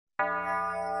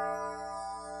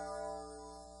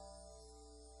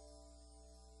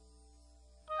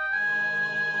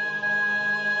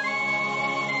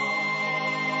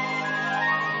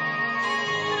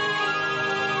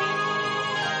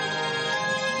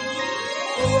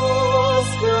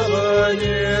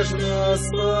нежно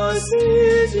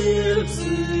Спаситель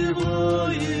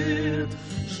взывает,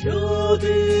 ждет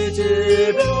и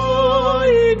тебя,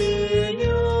 и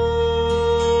меня.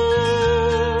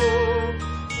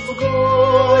 В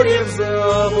горе, в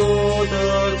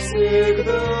заботах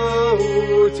всегда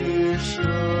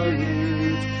утешает,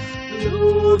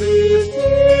 любит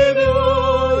тебя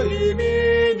и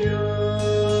меня.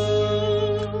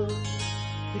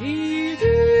 Приди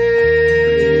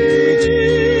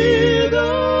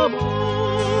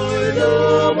домой,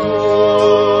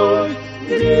 домой,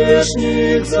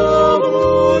 грешник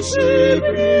заблудший,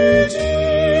 приди,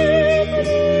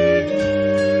 приди.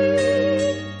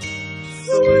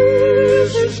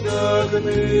 Слышишь, как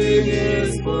ныне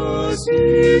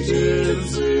Спаситель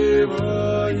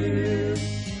взывает,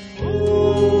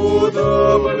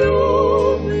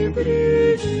 утомленный,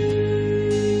 приди.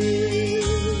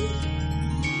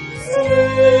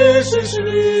 Слышишь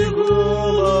ли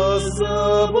голос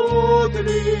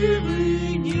заботливый,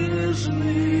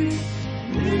 нежный,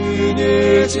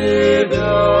 ныне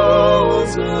тебя он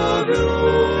зовет.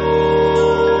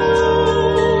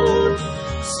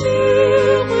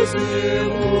 Всем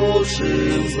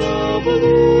изнемогшим,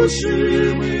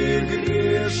 заблудшим и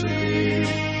грешным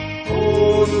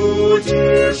он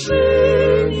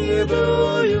утешение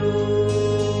дает.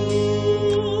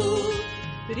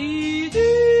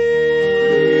 Приди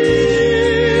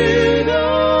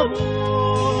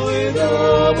домой,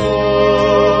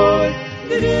 домой,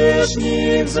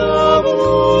 грешник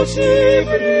заблудший,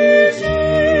 приди,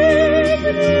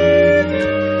 приди.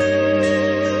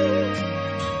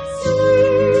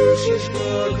 Слышишь,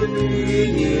 как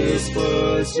ныне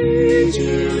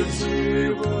Спаситель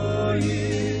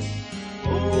взывает,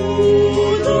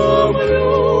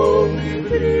 утомленный,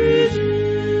 приди.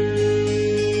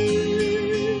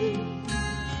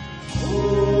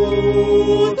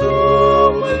 Утомленный.